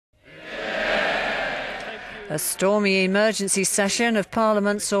A stormy emergency session of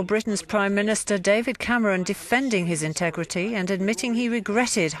Parliament saw Britain's Prime Minister David Cameron defending his integrity and admitting he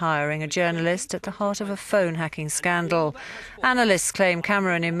regretted hiring a journalist at the heart of a phone hacking scandal. Analysts claim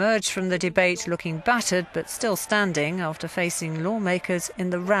Cameron emerged from the debate looking battered but still standing after facing lawmakers in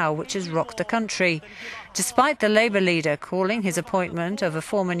the row which has rocked the country. Despite the Labour leader calling his appointment of a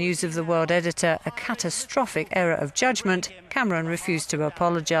former News of the World editor a catastrophic error of judgement, Cameron refused to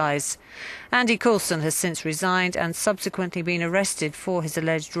apologise. Andy Coulson has since resigned and subsequently been arrested for his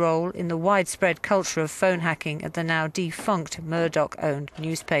alleged role in the widespread culture of phone hacking at the now defunct Murdoch-owned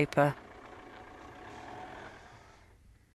newspaper.